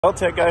Well,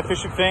 Tech Guy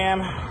Fishing fam,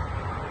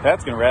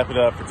 that's going to wrap it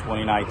up for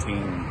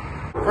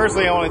 2019.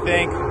 Firstly, I want to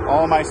thank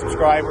all my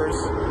subscribers.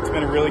 It's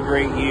been a really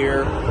great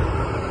year.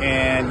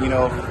 And,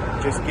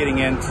 just getting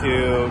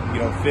into,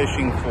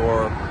 fishing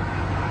for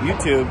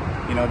YouTube,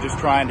 just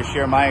trying to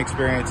share my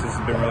experiences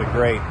has been really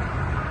great.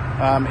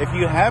 If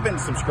you haven't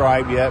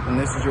subscribed yet, and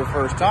this is your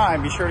first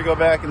time, be sure to go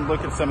back and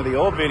look at some of the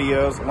old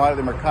videos. A lot of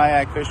them are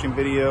kayak fishing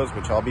videos,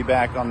 which I'll be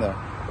back on the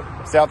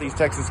Southeast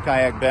Texas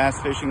Kayak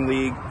Bass Fishing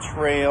League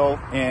Trail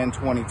in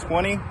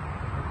 2020,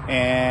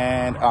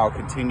 and I'll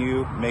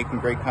continue making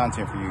great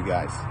content for you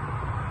guys.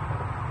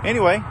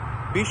 Anyway,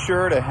 be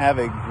sure to have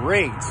a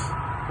great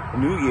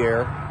new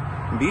year,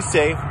 and be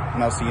safe,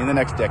 and I'll see you in the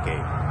next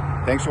decade.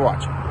 Thanks for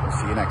watching. I'll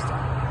see you next time.